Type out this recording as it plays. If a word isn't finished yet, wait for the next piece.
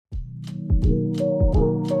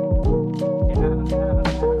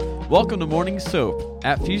Welcome to Morning Soap.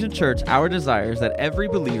 At Fusion Church, our desire is that every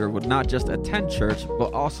believer would not just attend church,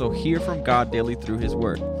 but also hear from God daily through His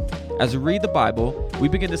Word. As we read the Bible, we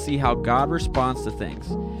begin to see how God responds to things.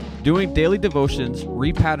 Doing daily devotions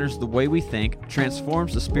repatterns the way we think,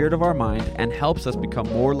 transforms the spirit of our mind, and helps us become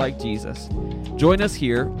more like Jesus. Join us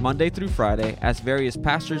here, Monday through Friday, as various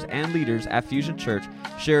pastors and leaders at Fusion Church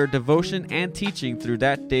share devotion and teaching through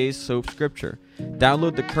that day's soap scripture.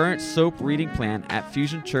 Download the current soap reading plan at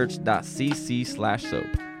fusionchurch.cc/soap.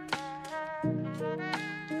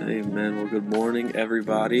 Amen. Well, good morning,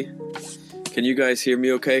 everybody. Can you guys hear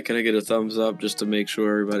me okay? Can I get a thumbs up just to make sure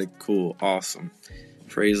everybody cool? Awesome.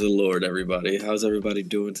 Praise the Lord, everybody. How's everybody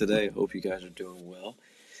doing today? Hope you guys are doing well.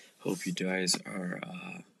 Hope you guys are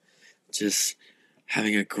just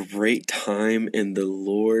having a great time in the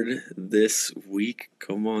Lord this week.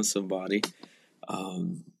 Come on, somebody.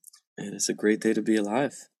 And it's a great day to be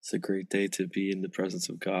alive. It's a great day to be in the presence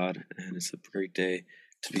of God. And it's a great day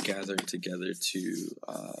to be gathering together to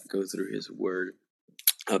go through His Word.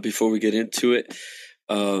 Before we get into it,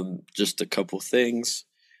 just a couple things.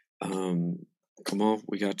 Come on,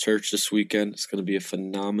 we got church this weekend. It's going to be a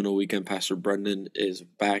phenomenal weekend. Pastor Brendan is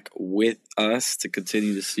back with us to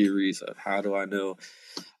continue the series of How Do I Know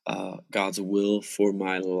God's Will for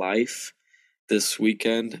My Life this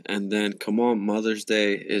weekend. And then, come on, Mother's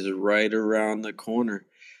Day is right around the corner.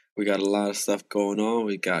 We got a lot of stuff going on.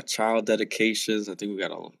 We got child dedications. I think we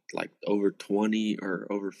got over 20 or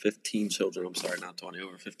over 15 children. I'm sorry, not 20,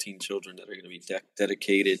 over 15 children that are going to be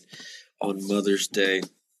dedicated on Mother's Day.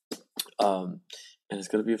 And it's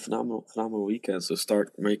going to be a phenomenal weekend. So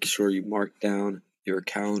make sure you mark down your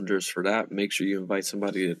calendars for that. Make sure you invite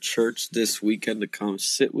somebody to church this weekend to come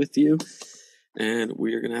sit with you. And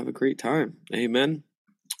we are going to have a great time. Amen.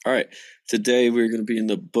 All right. Today we're going to be in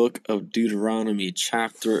the book of Deuteronomy,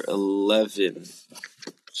 chapter 11.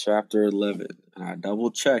 Chapter 11. And I double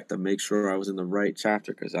checked to make sure I was in the right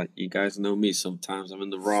chapter because you guys know me. Sometimes I'm in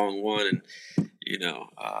the wrong one. And,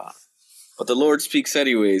 but the Lord speaks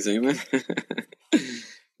anyways. Amen.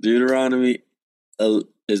 Deuteronomy,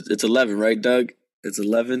 it's 11, right, Doug? It's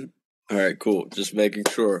 11? All right, cool. Just making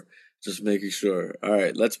sure. All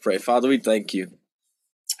right, let's pray. Father, we thank you.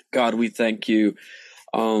 God, we thank you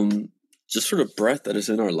just for the breath that is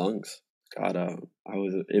in our lungs. God, I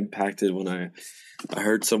was impacted when I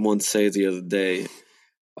heard someone say the other day,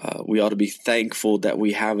 we ought to be thankful that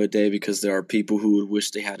we have a day because there are people who would wish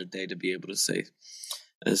they had a day to be able to say.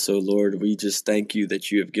 And so, Lord, we just thank you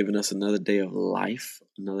that you have given us another day of life,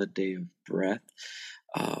 another day of breath.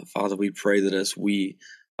 Father, we pray that as we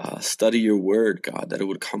study your word, God, that it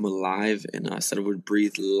would come alive in us, that it would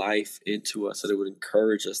breathe life into us, that it would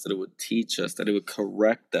encourage us, that it would teach us, that it would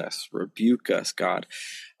correct us, rebuke us, God,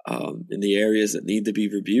 in the areas that need to be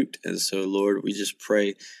rebuked. And so, Lord, we just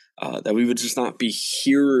pray that we would just not be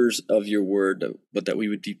hearers of your word, but that we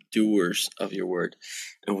would be doers of your word.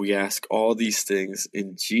 And we ask all these things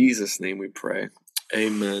in Jesus' name we pray.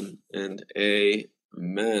 Amen and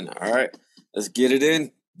amen. All right, let's get it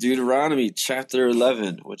in. Deuteronomy chapter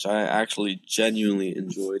 11, which I actually genuinely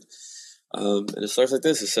enjoyed. And it starts like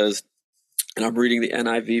this. It says, and I'm reading the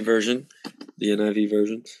NIV version.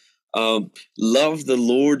 Love the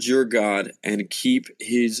Lord your God and keep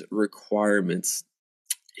his requirements,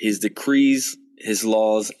 his decrees, his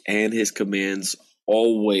laws, and his commands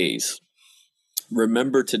always.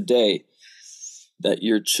 Remember today that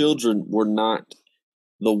your children were not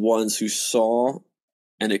the ones who saw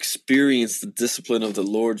and experienced the discipline of the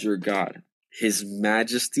Lord your God, his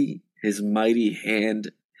majesty, his mighty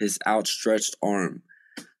hand, his outstretched arm,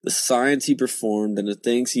 the signs he performed, and the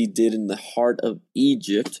things he did in the heart of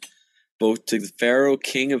Egypt, both to the Pharaoh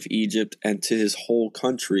king of Egypt and to his whole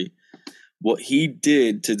country, what he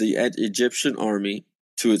did to the Egyptian army,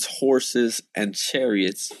 to its horses and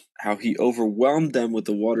chariots, how he overwhelmed them with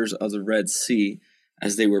the waters of the Red Sea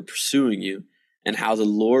as they were pursuing you, and how the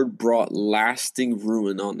Lord brought lasting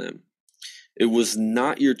ruin on them. It was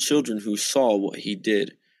not your children who saw what he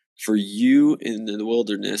did for you in the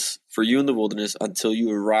wilderness, until you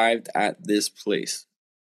arrived at this place.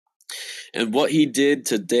 And what he did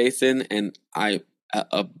to Dathan and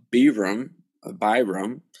Abiram,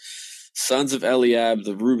 sons of Eliab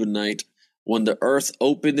the Reubenite, when the earth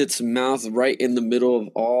opened its mouth right in the middle of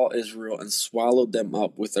all Israel and swallowed them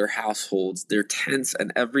up with their households, their tents,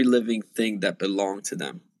 and every living thing that belonged to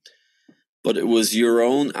them. But it was your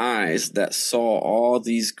own eyes that saw all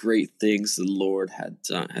these great things the Lord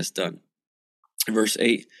has done. Verse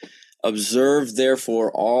 8, observe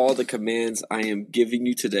therefore all the commands I am giving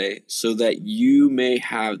you today, so that you may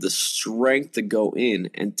have the strength to go in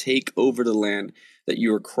and take over the land that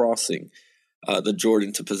you are crossing, the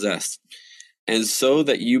Jordan to possess. And so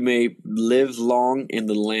that you may live long in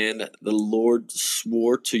the land the Lord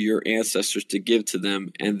swore to your ancestors to give to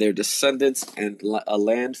them and their descendants, and a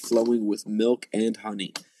land flowing with milk and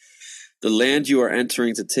honey. The land you are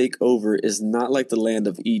entering to take over is not like the land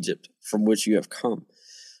of Egypt, from which you have come,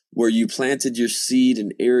 where you planted your seed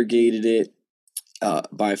and irrigated it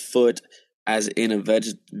by foot as in a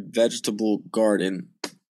vegetable garden.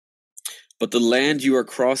 But the land you are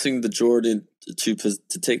crossing the Jordan to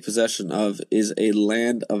take possession of is a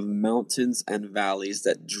land of mountains and valleys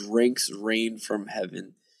that drinks rain from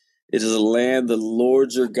heaven. It is a land the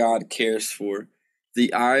Lord your God cares for.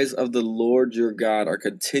 The eyes of the Lord your God are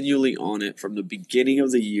continually on it from the beginning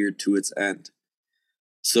of the year to its end.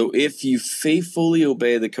 So if you faithfully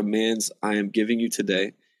obey the commands I am giving you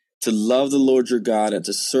today, to love the Lord your God and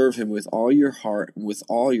to serve him with all your heart and with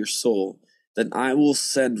all your soul, then I will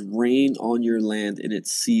send rain on your land in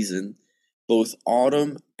its season, both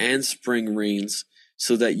autumn and spring rains,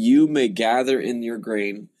 so that you may gather in your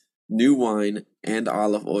grain, new wine, and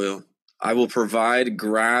olive oil. I will provide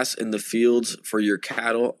grass in the fields for your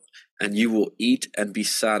cattle, and you will eat and be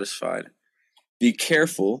satisfied. Be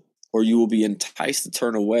careful, or you will be enticed to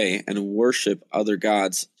turn away and worship other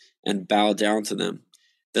gods and bow down to them.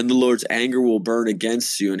 Then the Lord's anger will burn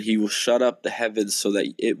against you, and he will shut up the heavens so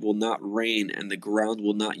that it will not rain, and the ground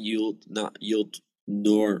will yield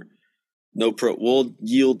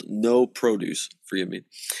no produce. Forgive me.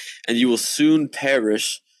 And you will soon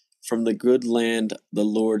perish from the good land the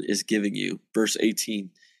Lord is giving you. Verse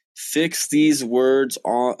 18. Fix these words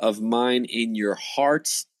of mine in your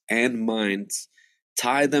hearts and minds.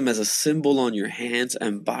 Tie them as a symbol on your hands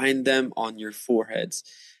and bind them on your foreheads.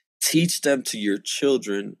 Teach them to your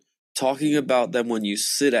children, talking about them when you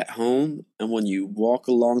sit at home and when you walk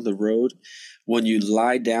along the road, when you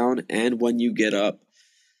lie down and when you get up.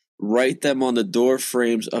 Write them on the door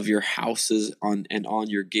frames of your houses and on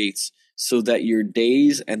your gates, so that your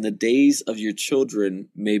days and the days of your children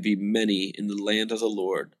may be many in the land of the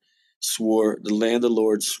Lord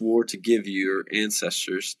swore to give your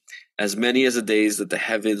ancestors, as many as the days that the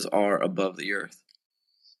heavens are above the earth.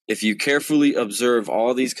 If you carefully observe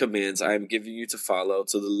all these commands I am giving you to follow,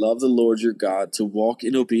 to love the Lord your God, to walk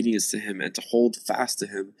in obedience to him, and to hold fast to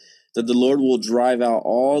him, then the Lord will drive out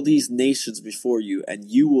all these nations before you, and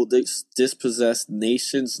you will dispossess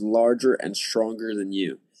nations larger and stronger than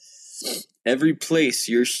you. Every place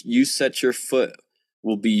you set your foot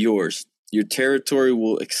will be yours. Your territory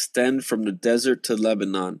will extend from the desert to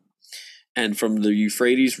Lebanon, and from the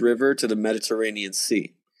Euphrates River to the Mediterranean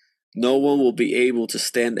Sea. No one will be able to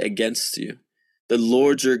stand against you. The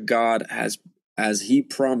Lord your God, as he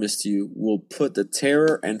promised you, will put the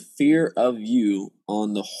terror and fear of you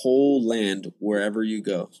on the whole land wherever you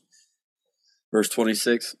go. Verse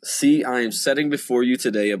 26, see, I am setting before you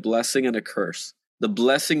today a blessing and a curse. The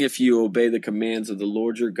blessing if you obey the commands of the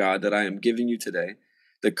Lord your God that I am giving you today.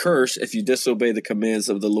 The curse if you disobey the commands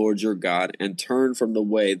of the Lord your God and turn from the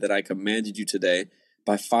way that I commanded you today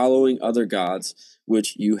by following other gods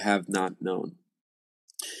which you have not known.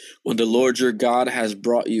 When the Lord your God has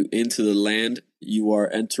brought you into the land you are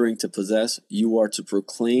entering to possess, you are to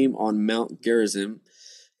proclaim on Mount Gerizim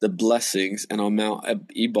the blessings and on Mount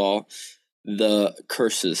Ebal the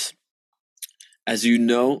curses. As you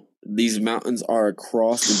know, these mountains are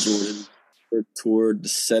across the Jordan toward the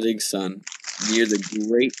setting sun, near the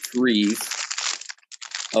great trees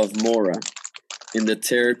of Morah, in the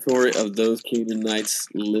territory of those Canaanites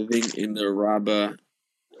living in the Rabbah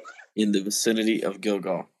in the vicinity of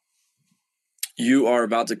Gilgal. You are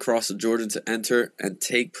about to cross the Jordan to enter and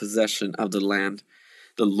take possession of the land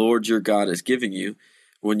the Lord your God is giving you.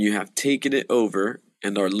 When you have taken it over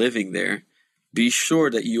and are living there, be sure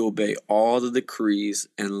that you obey all the decrees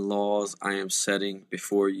and laws I am setting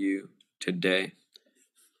before you today.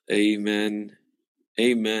 Amen,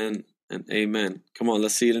 amen, and amen. Come on,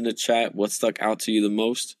 let's see it in the chat. What stuck out to you the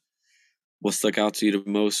most? What stuck out to you the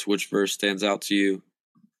most? Which verse stands out to you?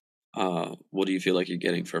 What do you feel like you're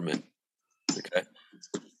getting from it? Okay.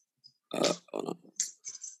 Hold on.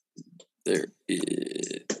 There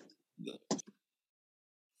is.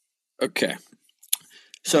 Okay.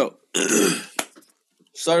 So,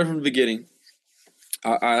 starting from the beginning,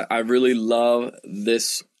 I really love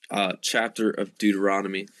this chapter of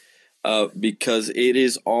Deuteronomy because it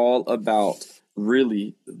is all about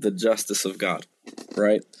really the justice of God,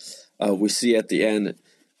 right? We see at the end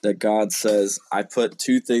that God says, I put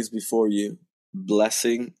two things before you,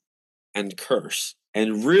 blessing and curse.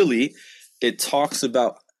 And really, it talks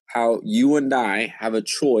about how you and I have a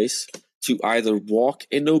choice to either walk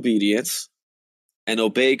in obedience and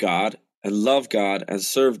obey God and love God and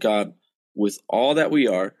serve God, with all that we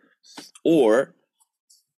are, or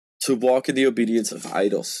to walk in the obedience of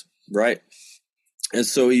idols, right? And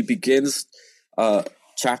so he begins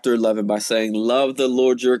chapter 11 by saying, love the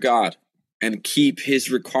Lord your God and keep his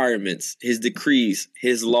requirements, his decrees,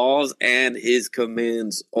 his laws, and his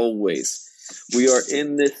commands always. We are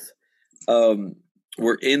in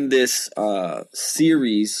this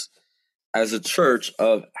series as a church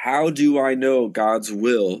of how do I know God's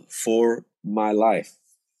will for my life?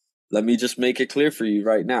 Let me just make it clear for you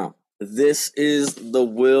right now. This is the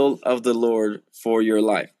will of the Lord for your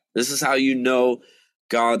life. This is how you know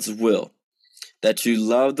God's will, that you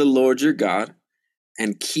love the Lord your God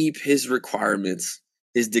and keep his requirements,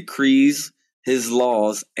 his decrees, his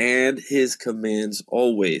laws, and his commands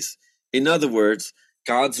always. In other words,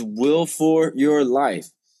 God's will for your life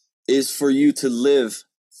is for you to live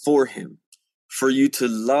for him, for you to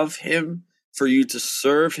love him, for you to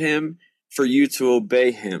serve him, for you to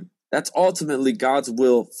obey him. That's ultimately God's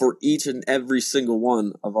will for each and every single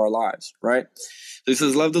one of our lives, right? So he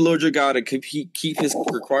says, love the Lord your God and keep his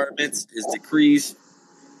requirements, his decrees,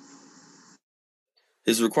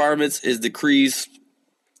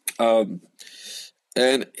 and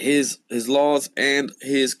his laws and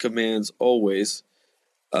his commands always.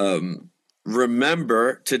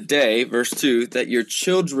 Remember today, verse 2, that your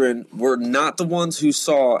children were not the ones who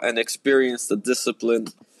saw and experienced the discipline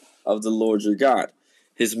of the Lord your God.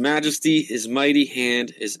 His majesty, his mighty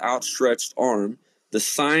hand, his outstretched arm, the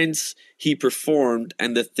signs he performed,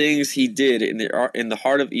 and the things he did in the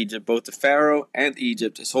heart of Egypt, both to Pharaoh and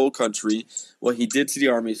Egypt, his whole country, what he did to the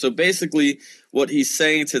army. So basically, what he's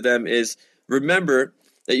saying to them is, remember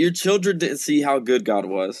that your children didn't see how good God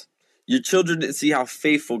was. Your children didn't see how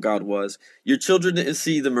faithful God was. Your children didn't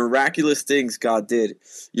see the miraculous things God did.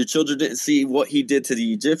 Your children didn't see what he did to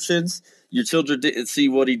the Egyptians. Your children didn't see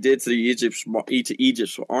what he did to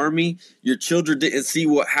Egypt's army. Your children didn't see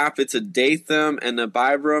what happened to Dathan and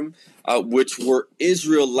Abiram, which were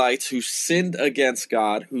Israelites who sinned against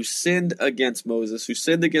God, who sinned against Moses, who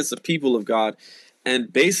sinned against the people of God.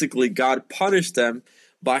 And basically, God punished them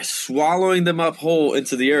by swallowing them up whole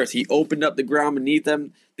into the earth. He opened up the ground beneath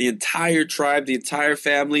them. The entire tribe, the entire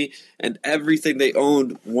family, and everything they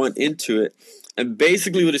owned went into it. And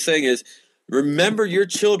basically what it's saying is, remember your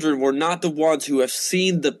children were not the ones who have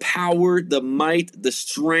seen the power, the might, the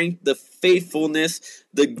strength, the faithfulness,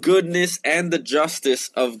 the goodness, and the justice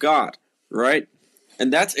of God, right?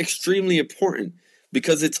 And that's extremely important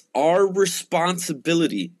because it's our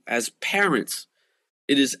responsibility as parents.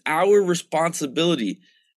 It is our responsibility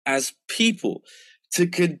as people to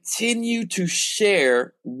continue to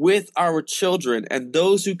share with our children and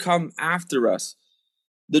those who come after us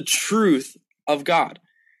the truth of God,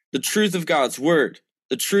 the truth of God's word,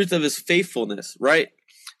 the truth of his faithfulness, right?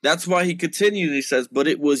 That's why he continues, he says, but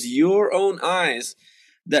it was your own eyes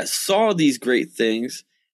that saw these great things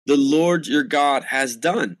the Lord your God has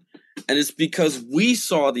done. And it's because we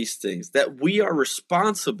saw these things that we are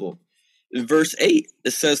responsible. In verse 8,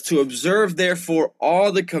 it says, to observe, therefore,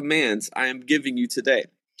 all the commands I am giving you today,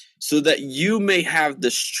 so that you may have the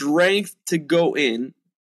strength to go in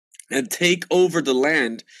and take over the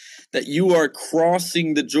land that you are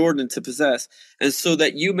crossing the Jordan to possess, and so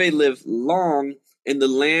that you may live long in the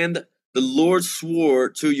land the Lord swore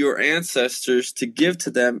to your ancestors to give to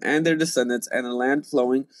them and their descendants, and a land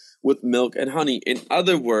flowing with milk and honey. In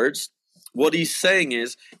other words, what he's saying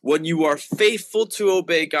is, when you are faithful to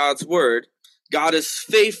obey God's word, God is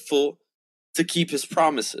faithful to keep his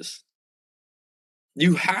promises.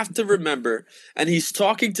 You have to remember, and he's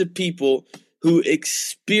talking to people who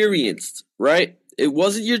experienced, right? It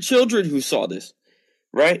wasn't your children who saw this,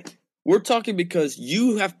 right? We're talking because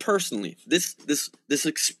you have personally, this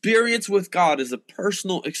experience with God is a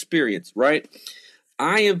personal experience, right?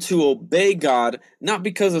 I am to obey God, not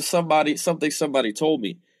because of something somebody told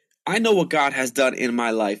me. I know what God has done in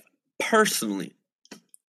my life personally.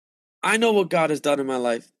 I know what God has done in my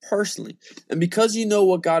life personally. And because you know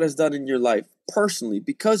what God has done in your life personally,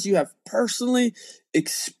 because you have personally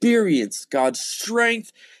experienced God's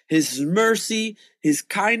strength, his mercy, his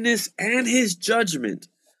kindness, and his judgment,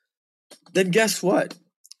 then guess what?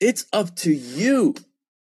 It's up to you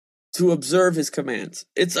to observe his commands.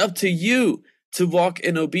 It's up to you to walk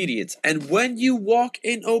in obedience. And when you walk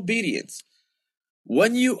in obedience,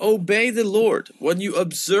 when you obey the Lord, when you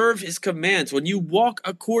observe his commands, when you walk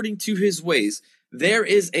according to his ways, there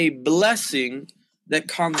is a blessing that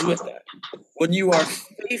comes with that. When you are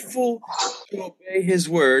faithful to obey his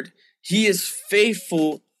word, he is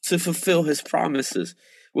faithful to fulfill his promises.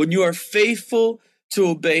 When you are faithful to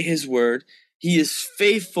obey his word, he is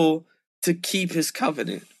faithful to keep his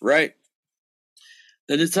covenant, right?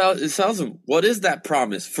 And it tells them, what is that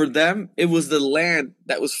promise? For them, it was the land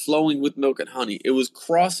that was flowing with milk and honey. It was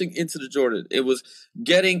crossing into the Jordan. It was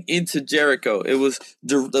getting into Jericho. It was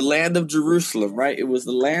the land of Jerusalem, right? It was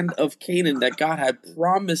the land of Canaan that God had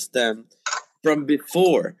promised them from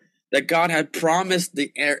before, that God had promised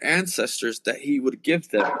their ancestors that he would give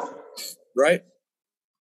them, right?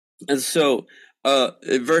 And so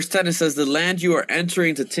in verse 10, it says, the land you are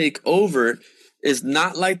entering to take over is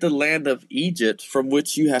not like the land of Egypt from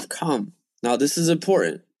which you have come. Now, this is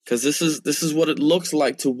important because this is what it looks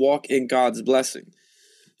like to walk in God's blessing.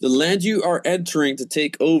 The land you are entering to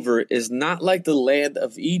take over is not like the land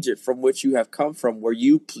of Egypt from which you have come from, where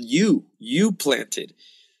you planted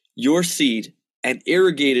your seed and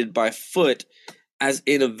irrigated by foot as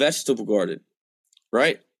in a vegetable garden,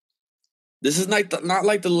 right? This is not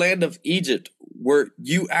like the land of Egypt, where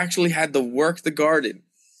you actually had to work the garden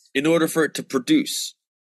in order for it to produce,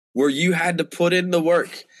 where you had to put in the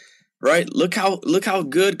work, right? Look how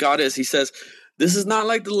good God is. He says, this is not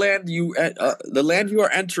like the land you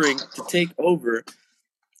are entering to take over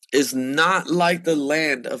is not like the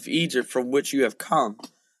land of Egypt from which you have come,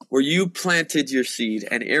 where you planted your seed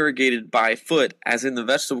and irrigated by foot as in the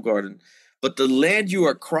vegetable garden. But the land you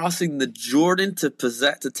are crossing the Jordan to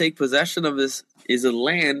take possession of is a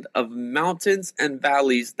land of mountains and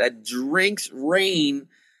valleys that drinks rain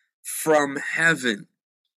from heaven.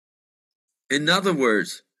 In other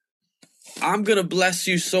words, I'm going to bless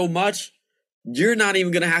you so much, you're not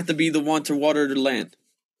even going to have to be the one to water the land.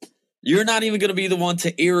 You're not even going to be the one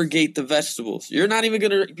to irrigate the vegetables. You're not even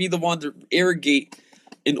going to be the one to irrigate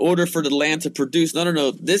in order for the land to produce.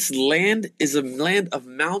 No. This land is a land of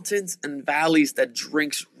mountains and valleys that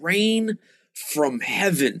drinks rain from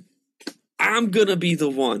heaven. I'm going to be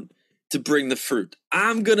the one to bring the fruit.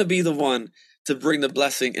 I'm going to be the one to bring the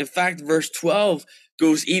blessing. In fact, verse 12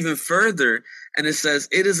 goes even further, and it says,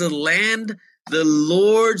 it is a land the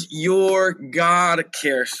Lord your God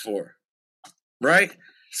cares for. Right?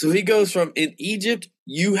 So he goes from, in Egypt,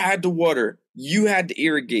 you had to water, you had to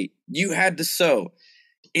irrigate, you had to sow.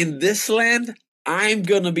 In this land, I'm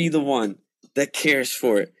going to be the one that cares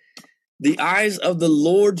for it. The eyes of the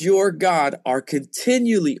Lord your God are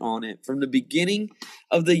continually on it from the beginning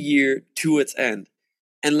of the year to its end.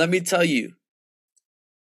 And let me tell you,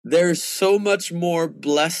 there is so much more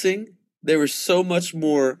blessing. There is so much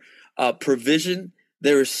more provision.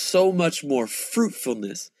 There is so much more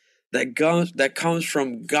fruitfulness that comes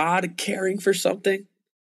from God caring for something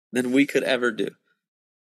than we could ever do.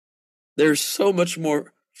 There's so much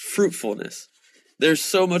more fruitfulness. There's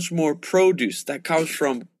so much more produce that comes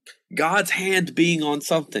from God's hand being on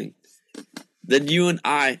something than you and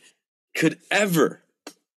I could ever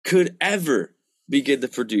begin to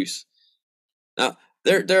produce. Now,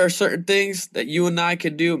 there are certain things that you and I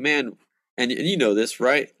can do, man, and you know this,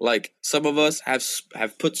 right? Like, some of us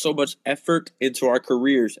have put so much effort into our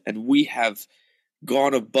careers, and we have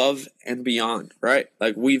gone above and beyond, right?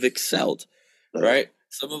 Like, we've excelled, right?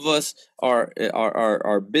 Some of us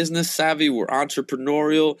are business savvy. We're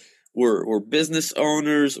entrepreneurial. We're business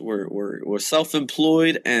owners. We're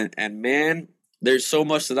self-employed, and man, there's so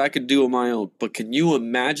much that I could do on my own. But can you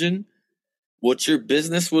imagine what your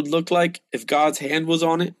business would look like if God's hand was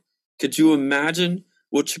on it? Could you imagine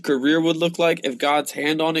what your career would look like if God's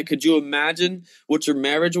hand on it? Could you imagine what your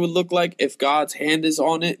marriage would look like if God's hand is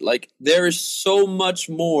on it? Like, there is so much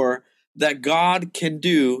more that God can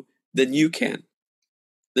do than you can.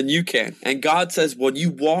 And God says, when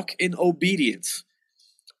you walk in obedience,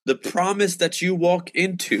 the promise that you walk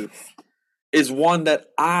into is one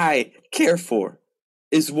that I care for,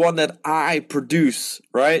 is one that I produce,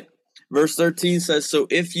 right? Verse 13 says, so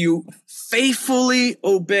if you faithfully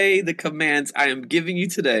obey the commands I am giving you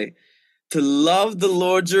today, to love the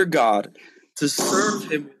Lord your God, to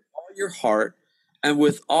serve him with all your heart and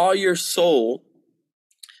with all your soul,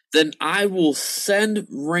 then I will send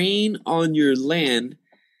rain on your land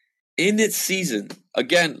in its season.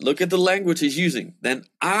 Again, look at the language he's using. Then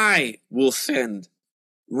I will send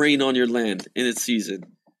rain on your land in its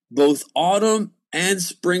season, both autumn and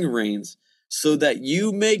spring rains, so that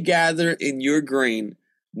you may gather in your grain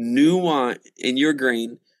new wine,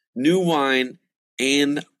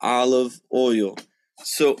 and olive oil.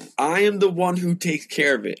 So I am the one who takes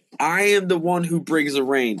care of it. I am the one who brings the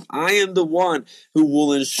rain. I am the one who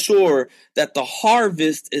will ensure that the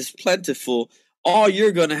harvest is plentiful. All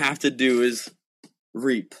you're going to have to do is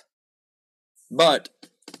reap. But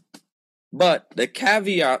the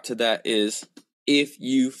caveat to that is, if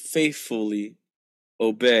you faithfully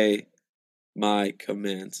obey my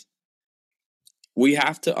commands. We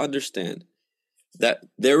have to understand that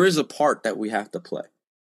there is a part that we have to play,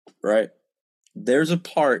 right? There's a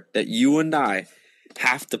part that you and I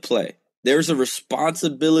have to play. There's a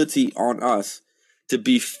responsibility on us to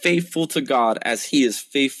be faithful to God as He is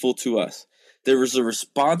faithful to us. There is a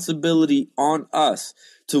responsibility on us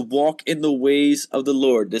to walk in the ways of the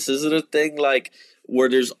Lord. This isn't a thing like where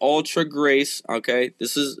there's ultra grace, okay?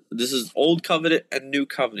 This is old covenant and new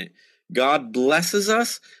covenant. God blesses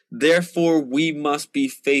us, therefore we must be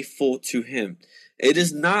faithful to Him. It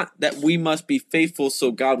is not that we must be faithful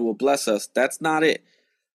so God will bless us. That's not it.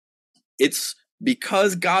 It's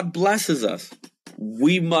because God blesses us,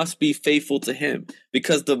 we must be faithful to Him.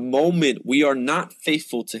 Because the moment we are not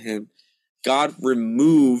faithful to Him, God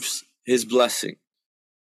removes His blessing.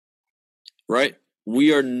 Right?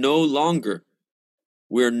 We are no longer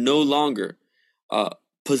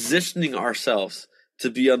positioning ourselves to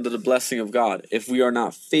be under the blessing of God if we are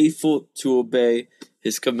not faithful to obey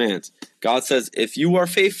His commands. God says, if you are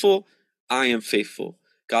faithful, I am faithful.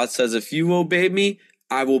 God says, if you obey me,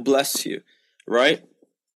 I will bless you. Right?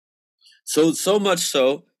 So much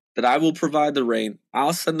so that I will provide the rain.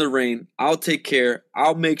 I'll send the rain. I'll take care.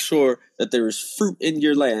 I'll make sure that there is fruit in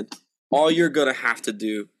your land. All you're going to have to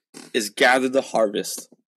do is gather the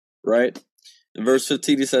harvest. Right? In verse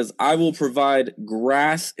 15, he says, I will provide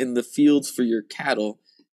grass in the fields for your cattle,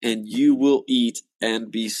 and you will eat and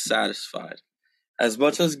be satisfied. As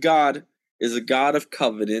much as God is a God of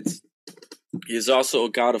covenants, He is also a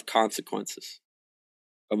God of consequences.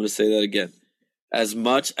 I'm going to say that again. As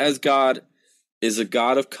much as God is a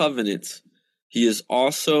God of covenants, He is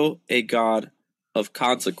also a God of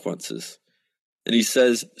consequences. And He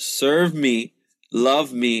says, serve me,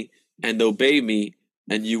 love me, and obey me,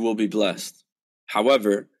 and you will be blessed.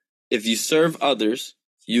 However, if you serve others,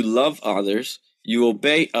 you love others, you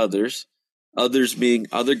obey others, others being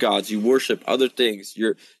other gods, you worship other things,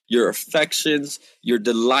 your affections, your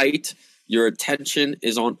delight, your attention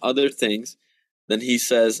is on other things, then He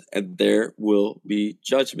says, and there will be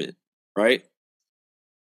judgment, right?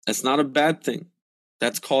 That's not a bad thing.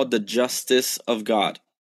 That's called the justice of God.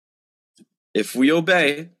 If we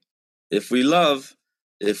obey, if we love,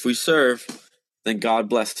 if we serve, then God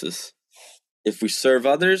blesses. If we serve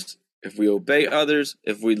others, if we obey others,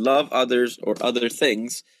 if we love others or other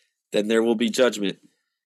things, then there will be judgment.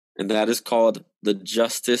 And that is called the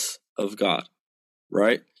justice of God,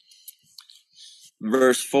 right?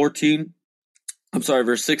 Verse 16.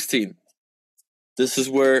 This is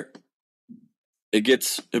where it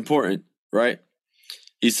gets important, right?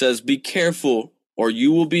 He says, be careful or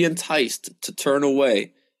you will be enticed to turn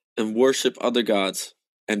away and worship other gods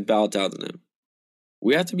and bow down to them.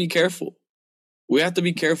 We have to be careful. We have to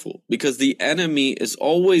be careful because the enemy is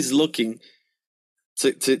always looking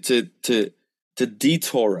to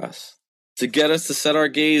detour us, to get us to set our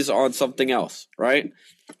gaze on something else, right?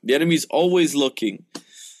 The enemy's always looking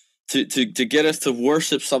to get us to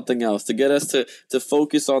worship something else, to get us to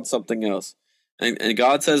focus on something else. And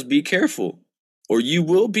God says, be careful, or you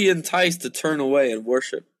will be enticed to turn away and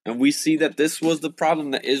worship. And we see that this was the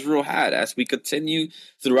problem that Israel had as we continue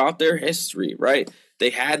throughout their history, right? They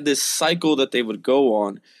had this cycle that they would go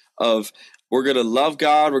on of, we're going to love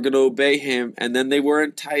God, we're going to obey Him, and then they were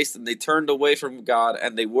enticed and they turned away from God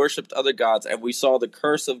and they worshipped other gods, and we saw the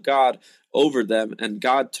curse of God over them, and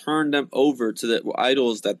God turned them over to the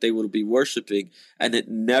idols that they would be worshiping, and it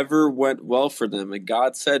never went well for them. And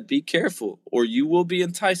God said, be careful, or you will be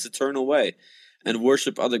enticed to turn away and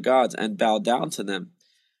worship other gods and bow down to them.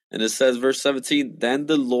 And it says, verse 17, then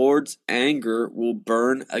the Lord's anger will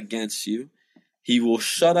burn against you. He will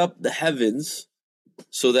shut up the heavens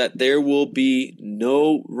so that there will be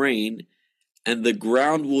no rain, and the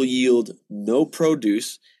ground will yield no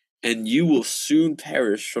produce, and you will soon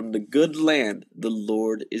perish from the good land the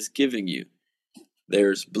Lord is giving you.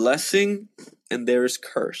 There's blessing and there is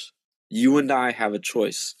curse. You and I have a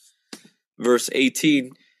choice. Verse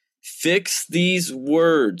 18, fix these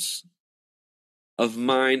words of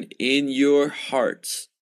mine in your hearts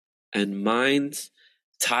and minds,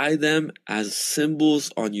 tie them as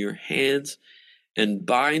symbols on your hands, and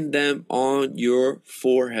bind them on your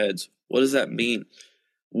foreheads. What does that mean?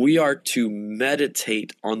 We are to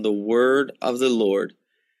meditate on the word of the Lord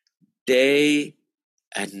day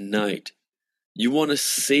and night. You want to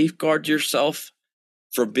safeguard yourself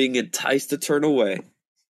from being enticed to turn away?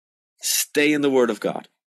 Stay in the word of God.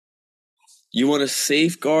 You want to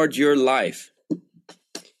safeguard your life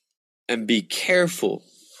and be careful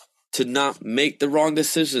to not make the wrong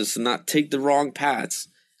decisions, to not take the wrong paths.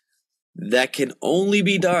 That can only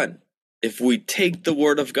be done if we take the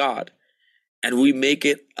word of God and we make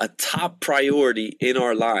it a top priority in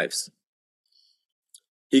our lives.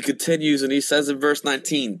 He continues and he says in verse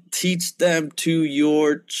 19, teach them to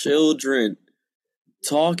your children.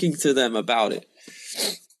 talking to them about it.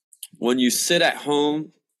 When you sit at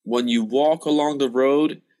home, when you walk along the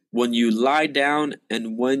road, when you lie down,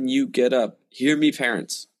 and when you get up. Hear me,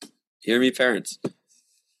 parents. Hear me, parents.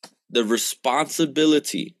 The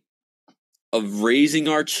responsibility of raising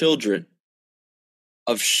our children,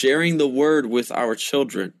 of sharing the word with our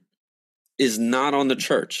children, is not on the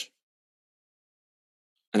church.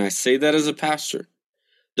 And I say that as a pastor.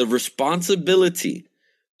 The responsibility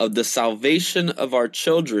of the salvation of our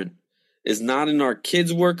children is not in our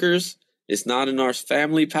kids' workers. It's not in our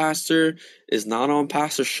family pastor. It's not on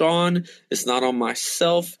Pastor Sean. It's not on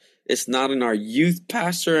myself. It's not in our youth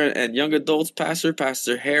pastor and young adults pastor,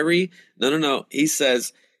 Pastor Harry. No. He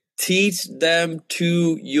says, teach them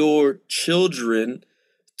to your children,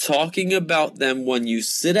 talking about them when you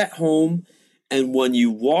sit at home and when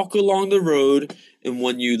you walk along the road and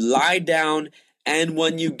when you lie down and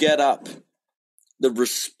when you get up. The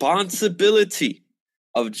responsibility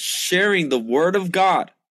of sharing the word of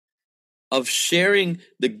God, of sharing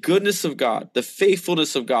the goodness of God, the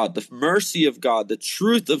faithfulness of God, the mercy of God, the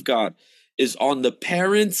truth of God, is on the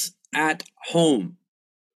parents at home.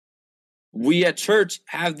 We at church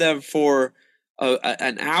have them for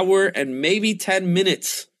an hour and maybe 10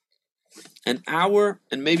 minutes. An hour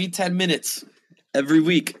and maybe 10 minutes every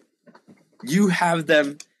week. You have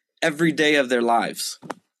them every day of their lives,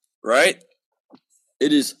 right?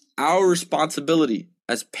 It is our responsibility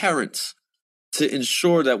as parents to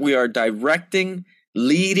ensure that we are directing,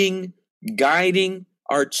 leading, guiding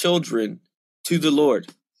our children to the Lord,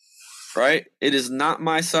 right? It is not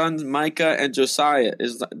my sons, Micah and Josiah.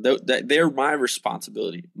 They're my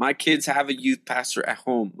responsibility. My kids have a youth pastor at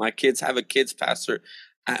home. My kids have a kids pastor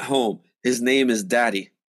at home. His name is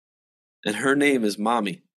Daddy, and her name is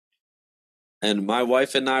Mommy. And my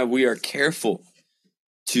wife and I, we are careful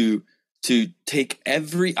to take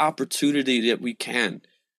every opportunity that we can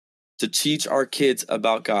to teach our kids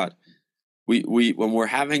about God. We when we're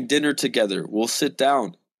having dinner together, we'll sit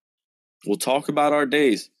down, we'll talk about our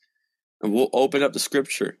days, and we'll open up the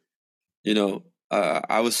scripture.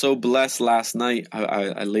 I was so blessed last night.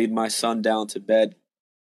 I laid my son down to bed,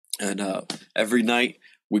 and every night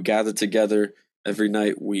we gather together. Every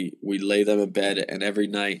night we lay them in bed, and every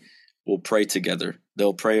night we'll pray together.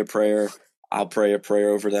 They'll pray a prayer. I'll pray a prayer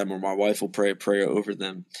over them, or my wife will pray a prayer over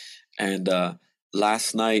them. And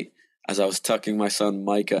last night, as I was tucking my son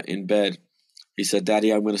Micah in bed, he said,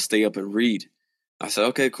 "Daddy, I'm going to stay up and read." I said,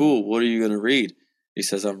 "Okay, cool. What are you going to read?" He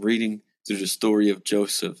says, "I'm reading through the story of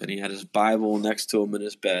Joseph." And he had his Bible next to him in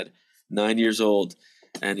his bed, 9 years old,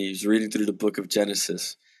 and he's reading through the book of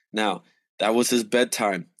Genesis. Now, that was his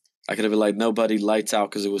bedtime. I could have been like, "No, buddy, lights out,"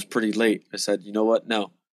 because it was pretty late. I said, "You know what?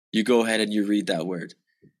 No, you go ahead and you read that word.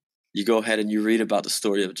 You go ahead and you read about the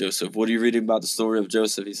story of Joseph." "What are you reading about the story of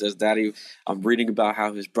Joseph?" He says, "Daddy, I'm reading about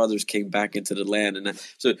how his brothers came back into the land." And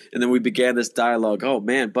then we began this dialogue. "Oh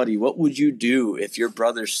man, buddy, what would you do if your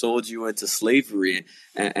brothers sold you into slavery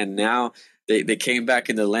and now they came back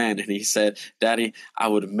into the land?" And he said, "Daddy, I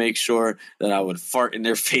would make sure that I would fart in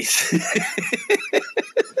their face."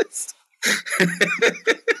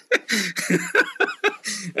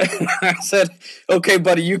 I said, "Okay,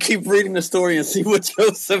 buddy, you keep reading the story and see what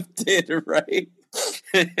Joseph did, right?"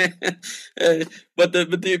 But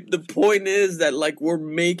the point is that, like, we're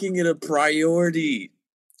making it a priority.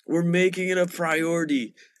 We're making it a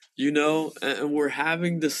priority, and we're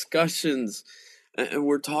having discussions, and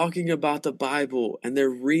we're talking about the Bible, and they're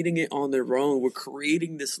reading it on their own. We're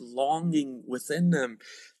creating this longing within them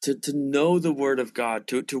to know the Word of God,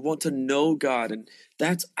 to want to know God. And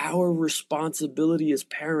that's our responsibility as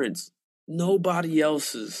parents. Nobody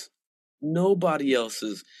else's. Nobody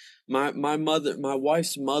else's. My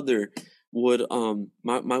wife's mother would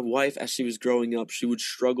my wife, as she was growing up, she would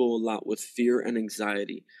struggle a lot with fear and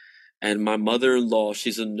anxiety. And my mother-in-law,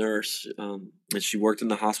 she's a nurse, and she worked in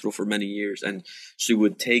the hospital for many years. And she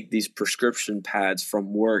would take these prescription pads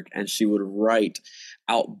from work, and she would write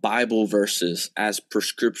out Bible verses as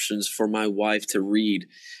prescriptions for my wife to read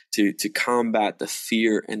to combat the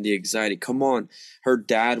fear and the anxiety. Come on, her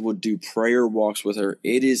dad would do prayer walks with her.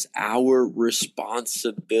 It is our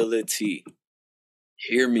responsibility.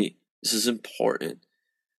 Hear me. This is important,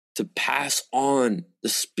 to pass on the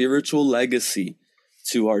spiritual legacy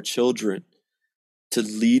to our children, to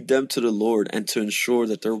lead them to the Lord, and to ensure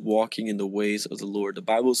that they're walking in the ways of the Lord. The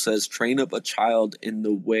Bible says, "Train up a child in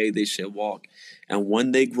the way they shall walk, and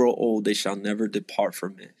when they grow old, they shall never depart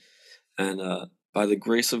from it." And by the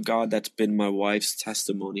grace of God, that's been my wife's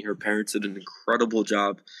testimony. Her parents did an incredible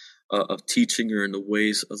job of teaching her in the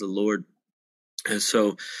ways of the Lord. And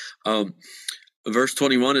so Verse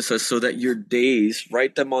 21, it says, so that your days,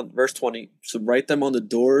 write them on, verse 20, so write them on the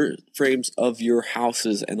door frames of your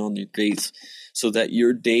houses and on your gates, so that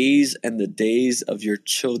your days and the days of your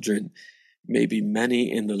children may be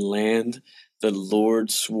many in the land the Lord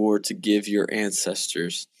swore to give your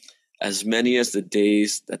ancestors, as many as the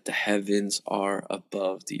days that the heavens are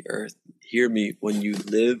above the earth. Hear me, when you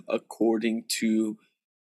live according to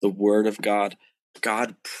the word of God,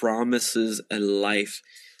 God promises a life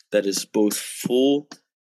that is both full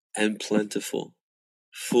and plentiful.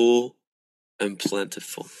 Full and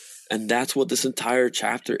plentiful. And that's what this entire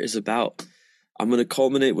chapter is about. I'm going to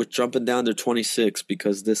culminate with jumping down to 26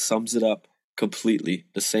 because this sums it up completely.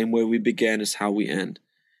 The same way we began is how we end.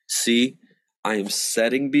 See, I am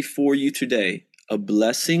setting before you today a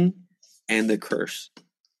blessing and a curse.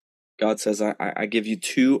 God says, I give you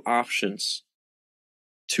two options.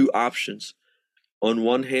 Two options. On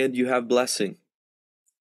one hand, you have blessing.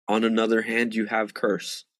 On another hand, you have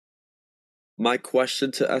curse. My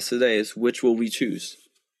question to us today is, which will we choose?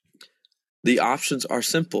 The options are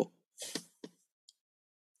simple.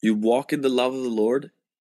 You walk in the love of the Lord,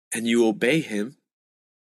 and you obey Him,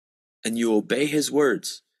 and you obey His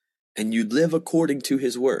words, and you live according to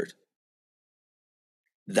His word.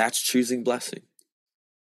 That's choosing blessing.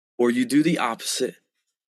 Or you do the opposite,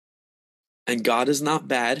 and God is not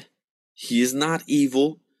bad. He is not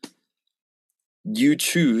evil. You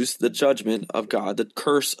choose the judgment of God, the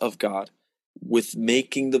curse of God, with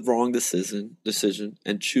making the wrong decision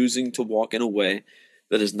and choosing to walk in a way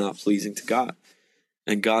that is not pleasing to God.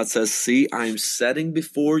 And God says, see, I am setting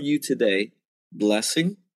before you today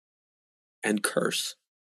blessing and curse.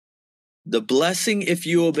 The blessing if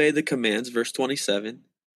you obey the commands, verse 27,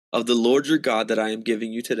 of the Lord your God that I am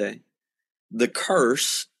giving you today. The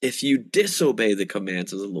curse if you disobey the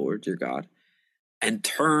commands of the Lord your God and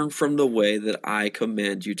turn from the way that I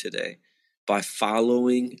command you today by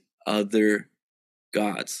following other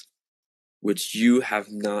gods, which you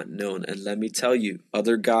have not known. And let me tell you,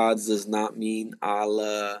 other gods does not mean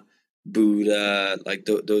Allah, Buddha, like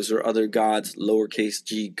those are other gods, lowercase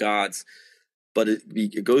g gods. But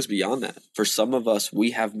it goes beyond that. For some of us,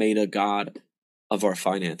 we have made a god of our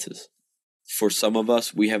finances. For some of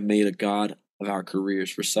us, we have made a god of our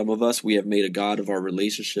careers. For some of us, we have made a god of our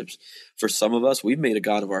relationships. For some of us, we've made a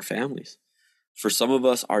god of our families. For some of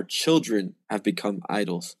us, our children have become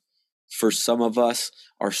idols. For some of us,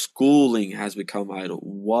 our schooling has become idol.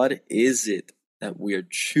 What is it that we are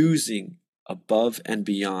choosing above and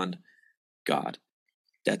beyond God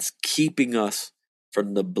that's keeping us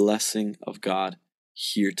from the blessing of God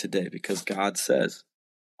here today? Because God says,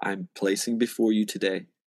 I'm placing before you today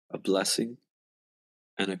a blessing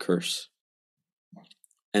and a curse.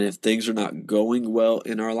 And if things are not going well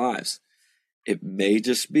in our lives, it may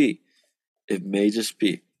just be,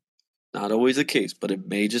 not always the case, but it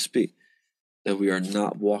may just be that we are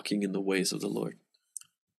not walking in the ways of the Lord.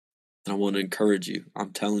 And I want to encourage you.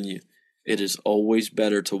 I'm telling you, it is always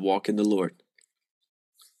better to walk in the Lord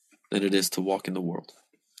than it is to walk in the world.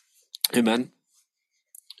 Amen.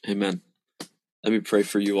 Amen. Let me pray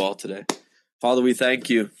for you all today. Father, we thank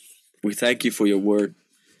you. We thank you for your word.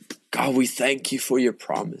 God, we thank you for your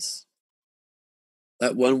promise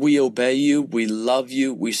that when we obey you, we love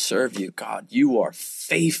you, we serve you. God, you are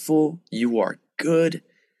faithful, you are good,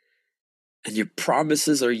 and your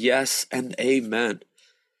promises are yes and amen.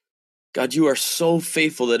 God, you are so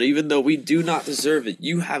faithful that even though we do not deserve it,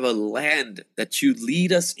 you have a land that you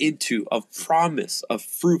lead us into of promise, of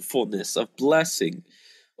fruitfulness, of blessing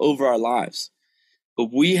over our lives.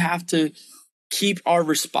 But we have to keep our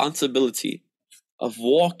responsibility of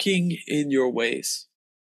walking in your ways.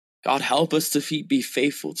 God, help us to be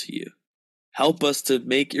faithful to you. Help us to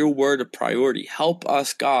make your word a priority. Help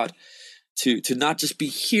us, God, to not just be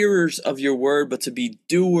hearers of your word, but to be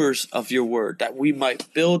doers of your word, that we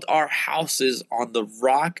might build our houses on the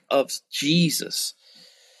rock of Jesus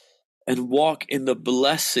and walk in the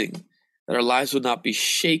blessing, that our lives would not be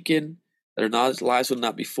shaken, that our lives would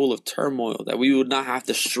not be full of turmoil, that we would not have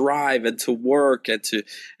to strive and to work and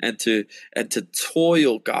to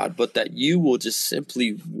toil, God, but that you will just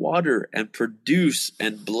simply water and produce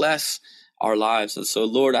and bless our lives. And so,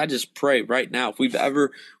 Lord, I just pray right now, if we've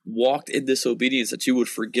ever walked in disobedience, that you would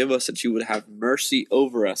forgive us, that you would have mercy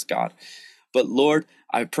over us, God. But Lord,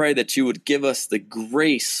 I pray that you would give us the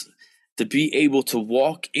grace to be able to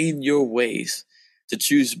walk in your ways, to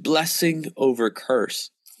choose blessing over curse.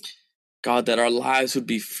 God, that our lives would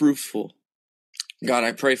be fruitful. God,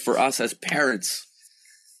 I pray for us as parents,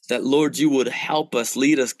 that, Lord, you would help us,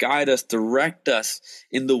 lead us, guide us, direct us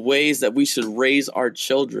in the ways that we should raise our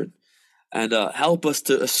children, and help us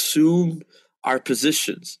to assume our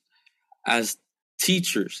positions as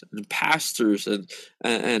teachers and pastors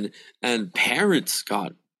and parents,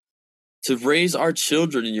 God, to raise our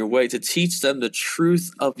children in your way, to teach them the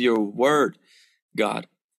truth of your word, God,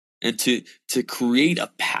 and to create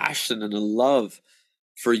a passion and a love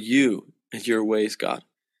for you and your ways, God.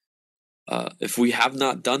 If we have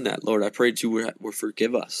not done that, Lord, I pray that you will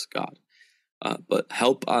forgive us, God. But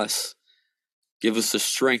help us, give us the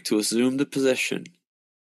strength to assume the position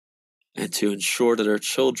and to ensure that our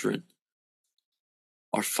children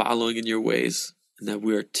are following in your ways and that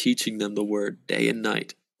we are teaching them the word day and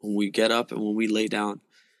night when we get up and when we lay down,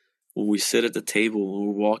 when we sit at the table, when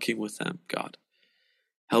we're walking with them, God.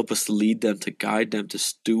 Help us to lead them, to guide them, to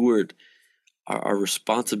steward our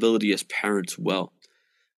responsibility as parents well.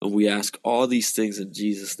 And we ask all these things in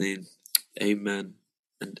Jesus' name. Amen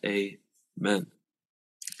and amen.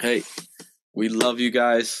 Hey, we love you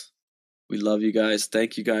guys. We love you guys.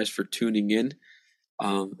 Thank you guys for tuning in.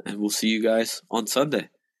 And we'll see you guys on Sunday.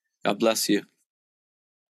 God bless you.